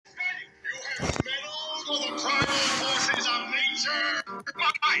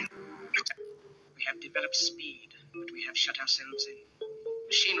We have developed speed, but we have shut ourselves in.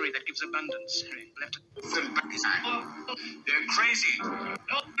 Machinery that gives abundance. Left. They're crazy.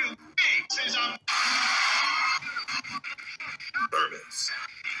 Bourbons.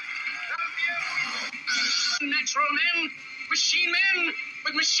 Natural men, machine men,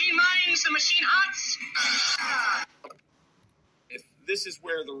 with machine minds and machine hearts. If this is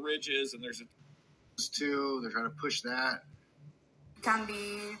where the ridge is, and there's a two, they're trying to push that. Can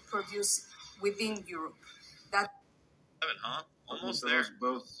be produced within Europe. That. Huh? Almost there.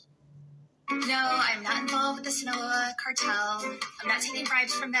 Both. No, I'm not involved with the Sinaloa cartel. I'm not taking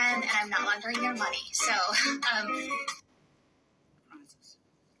bribes from them, and I'm not laundering their money. So,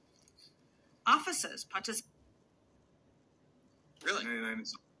 Officers participate. Really?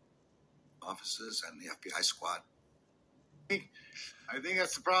 Officers and the FBI squad. I think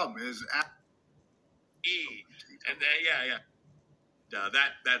that's the problem. Is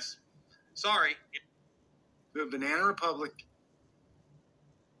that's sorry. the Banana Republic.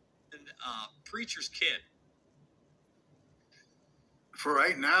 And Preacher's Kid. For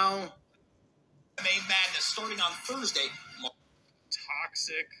right now, Main Madness starting on Thursday.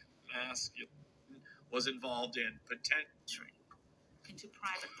 Toxic masculine was involved in potential Into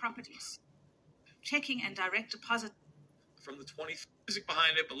private properties, checking and direct deposit. from the 20th music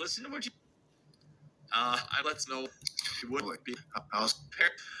behind it, but listen to what you. Let's know it would be.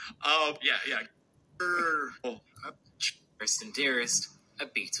 Yeah. First and dearest, a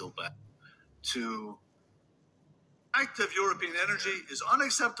beetle, but To active European energy is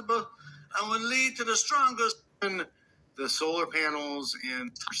unacceptable and will lead to the strongest. the solar panels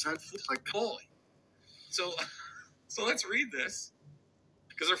and percent like Holy. So let's read this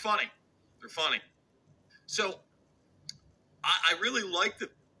because they're funny. They're funny. So I really like the.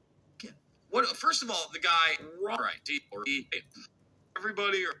 What? First of all, the guy. Right.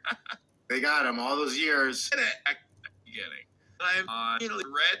 Everybody. they got him all those years. Getting. I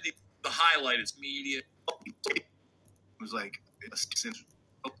read the highlighted media. It was like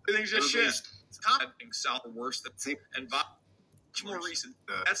Everything's just shit. Things south are worse than and much more recent.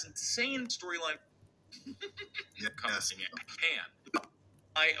 That's insane storyline. Coming in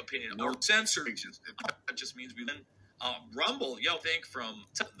my opinion, or censored. That just means we then Rumble. Think from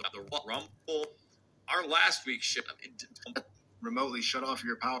the Rumble. Our last week's shit. remotely shut off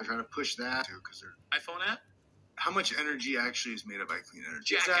your power, trying to push that too, because they're iPhone app. how much energy actually is made up by clean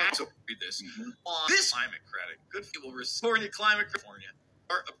energy? Jack, read this. On this climate credit, good people restoring your climate, California,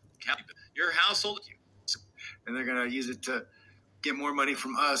 or your household, and they're gonna use it to get more money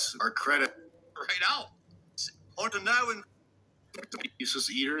from us, our credit. right out. Or to now in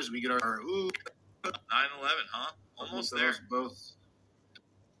Useless eaters, we get our 9/11, huh? Almost there. Both,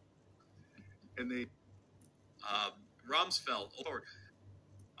 and they Rumsfeld. Oh, Lord.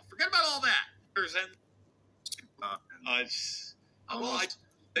 Forget about all that. I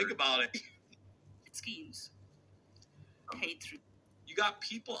think about it. Schemes paid through You got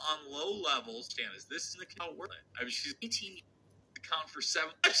people on low levels. Dan, is this in the account worth it? I mean, she's 18 account for 7.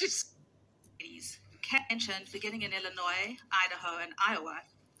 She's 80s. Mentioned beginning in Illinois, Idaho, and Iowa.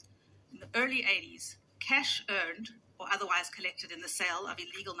 In the early 80s, cash earned or otherwise collected in the sale of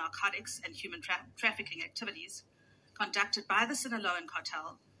illegal narcotics and human trafficking activities conducted by the Sinaloan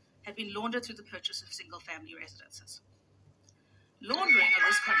cartel had been laundered through the purchase of single-family residences. Laundering of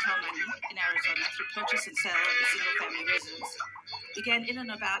this cartel money in Arizona through purchase and sale of the single-family residence began in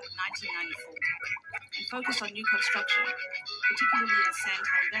and about 1994 and focused on new construction, particularly in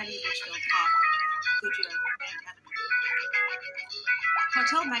Sandtown Valley, Litchfield Park, Goodyear, and Avenue.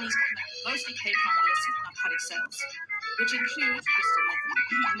 Cartel money mostly came from illicit narcotic sales, which include crystal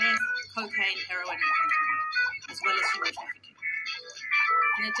meth, cocaine, heroin, and fentanyl, as well as human trafficking.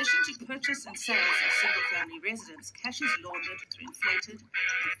 In addition to purchase and sales of single-family residence, cash is laundered through inflated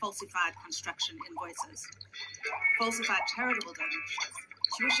and falsified construction invoices, falsified charitable donations,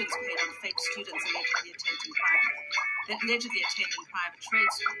 tuitions paid on fake students allegedly attending private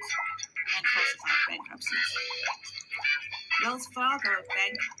trade schools, and falsified bankruptcies. Wells Fargo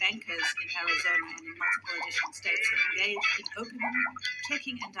bankers in Arizona and in multiple additional states have engaged in opening,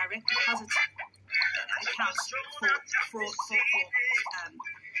 checking, and direct deposits accounts for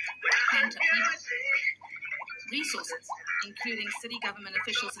phantom resources, including city government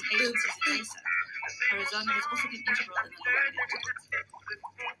officials and agencies in Mesa. Arizona has also been integral in the laundering activities.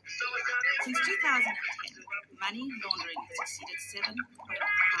 Since 2010, money laundering has exceeded $7.5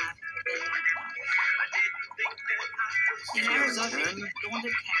 billion. In Arizona,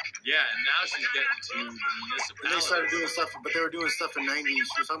 laundered cash. Yeah, and now she's getting to the municipality. And they started doing stuff, but they were doing stuff in 90s.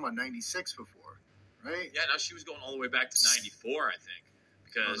 She was talking about 96 before, right? Yeah, now she was going all the way back to 94, I think.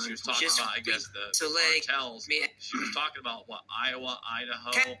 because she was talking about, I guess, the cartels. She was talking about what Iowa,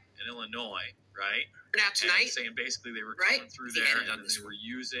 Idaho, and Illinois, right? Out tonight, and saying basically they were coming through there and they were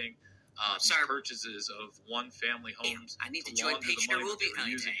using these purchases of one-family homes. I need to join Patreon. We'll be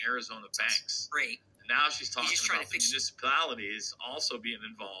using Arizona banks. Great. And now she's talking about the municipalities also being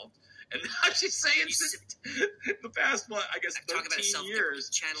involved. And now she's saying the past, I guess 13 years,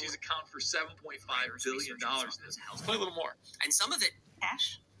 she's accounted for $7.5 billion in this. Let's play a little more. And some of it,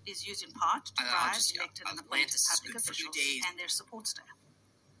 cash, is used in part to bribe elected and appointed public officials and their support staff.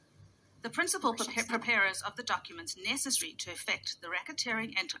 The principal preparers of the documents necessary to effect the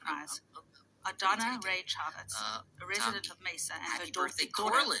racketeering enterprise are Donna Ray Chavez, a resident of Mesa, and her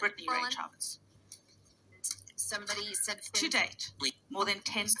daughter Brittany Ray Chavez. Somebody said to date, more than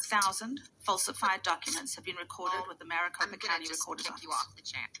 10,000 falsified documents have been recorded with the Maricopa County Recorder's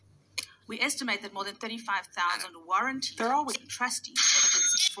Office. We estimate that more than 35,000 warranties and trustee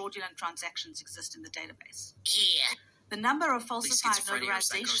evidence of fraudulent transactions exist in the database. Yeah. The number of falsified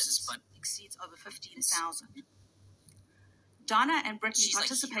notarizations exceeds over 15,000. Donna and Brittany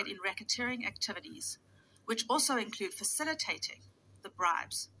participate in racketeering activities, which also include facilitating the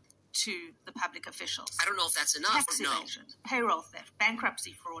bribes to the public officials. I don't know if that's enough. Tax evasion, payroll theft,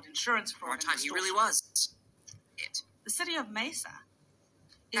 bankruptcy fraud, insurance fraud. More time. He really was. The city of Mesa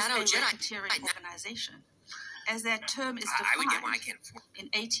is a racketeering organization, as that term is defined in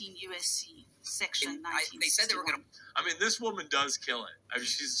 18 U.S.C. Section 1961. They said they were going to. I mean, this woman does kill it. I mean,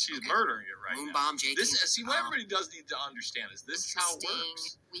 she's murdering it right now. Bomb J. See, what everybody does need to understand is this is how it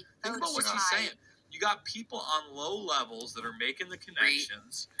works. Think about what she's saying. You got people on low levels that are making the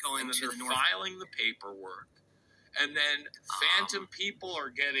connections, and then they're filing the paperwork, and then phantom people are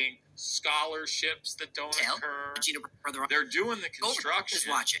getting scholarships that don't occur. They're doing the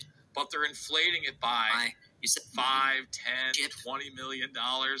construction, but they're inflating it by $5, $10, $20 million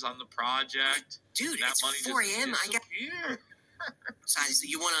on the project. Dude, that it's money 4 a.m. Just disappears.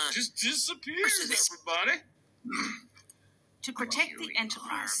 You want to just disappears, everybody. To protect the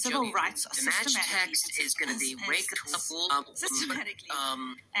enterprise, civil rights are systematically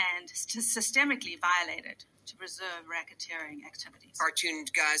and systemically violated to preserve racketeering activities. Cartoon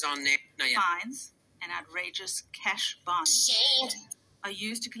guys on there. Fines and outrageous cash bonds are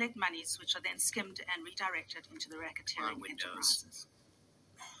used to collect monies, which are then skimmed and redirected into the racketeering enterprises.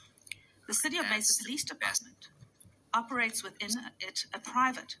 The City of Mesa Police Department operates within it a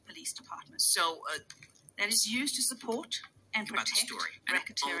private police department that is used to support and protect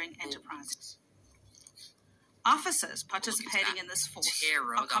racketeering enterprises. Officers participating in this force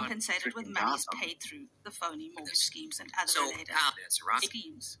are compensated with monies paid through the phony mortgage schemes and other related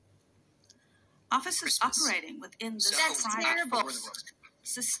schemes. Officers operating within this private force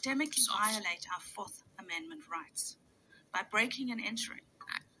systemically violate our Fourth Amendment rights by breaking and entering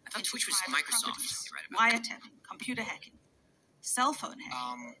into private properties, wiretapping, computer hacking, cell phone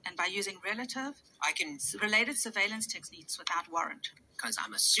hacking, and by using related surveillance techniques without warrant. Because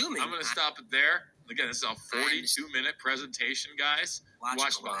I'm assuming... I'm going to stop it there. Again, this is a 42-minute presentation, guys.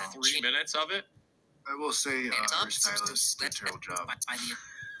 Watch about 3 minutes of it. I will say her stylist did a terrible job.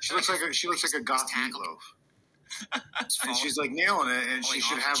 She looks like a goth meatloaf. And she's like nailing it, and she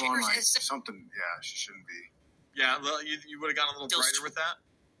should have on like something. Yeah, she shouldn't be. Yeah, you would have gone a little brighter with that.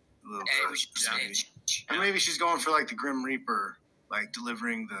 A little bit. And maybe she's going for like the Grim Reaper, like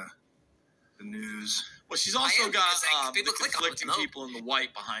delivering the news. Well, she's also got the conflicting people in the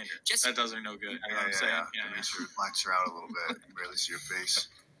white behind her. That does her no good. You know what I'm saying? Yeah. It blacks her out a little bit. You barely see her face.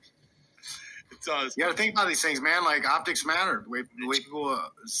 It does. You got to think about these things, man. Like optics matter. The way people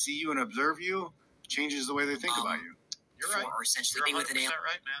see you and observe you changes the way they think about you. You're right. Or essentially you're 100% with an alien.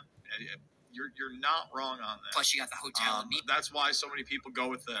 right, man. You're not wrong on that. Plus, you got the hotel. That's why so many people go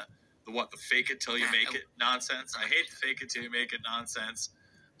with the fake it till you make it nonsense. I hate the fake it till you make it nonsense.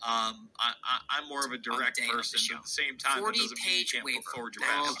 I'm more of a direct person, but at the same time, it doesn't mean you can't put forward your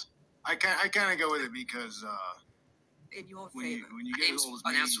best. I kind of go with it because in your when you get as old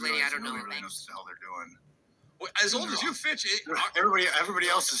as me, you realize nobody really knows what the hell they're doing. Well, as old as you, Fitch, everybody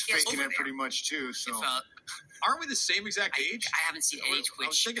else is faking it pretty much too. So, aren't we the same exact age? I haven't seen any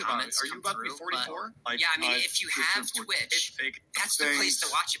Twitch comments. Are you about to be 44? Yeah, I mean, if you have Twitch, that's the place to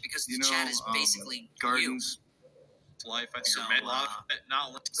watch it because the chat is basically gardens. Life, I think you're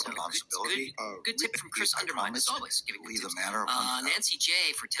not responsibility. Good tip from Chris Undermine, as always. Leave the matter of Nancy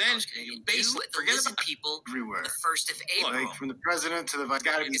J for $10 Canadian. Do the listen people everywhere. The 1st of April. Like from the president to the vice.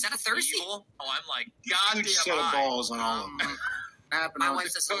 Is that a Thursday? Oh, I'm like, goddamn set of balls on all of them. My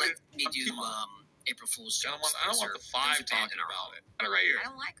wife doesn't let me do April Fool's jokes. I don't want the 5 talking about it. Got it right here. I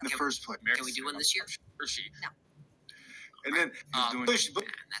don't like in the first place. Can we do one this year? Or she? No. And then that's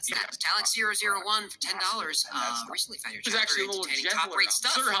that. Talix 001 for $10. Recently found your chapter entertaining top-rate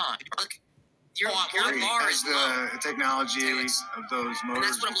stuff. Look, your bar is low. The technology of those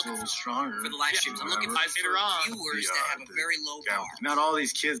motors is a little stronger. For the live streams, I'm looking for viewers that have a very low bar. Not all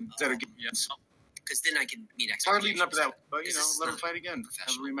these kids that are getting... Because then I can meet expectations. Hard leading up to that, but, let them fight again.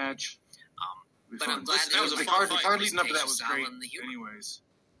 Have a rematch. But I'm glad that was a fun fight. The card leading up to that was great anyways.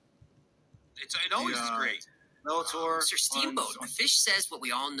 It always is great. Bellator. Mr. Steamboat, the fish says what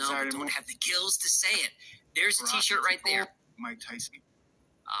we all know, but don't have the gills to say it. There's a t-shirt right there. Mike Tyson.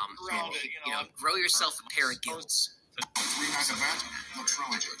 Grow yourself a pair of gills. Three-night event, the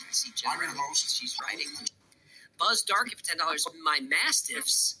trilogy. I'm your host. She's writing. Buzz Darky for $10. My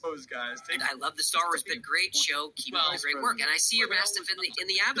Mastiffs. Those guys. And I love the Star Wars bit. Great show. Keep up the great work. And I see your Mastiff in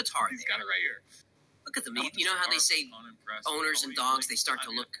the avatar. He's got it right here. Look at them. You know how they say owners and dogs, they start to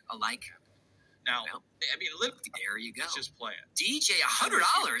look alike? Now, I mean, there you go. Let's just play it. DJ, $100.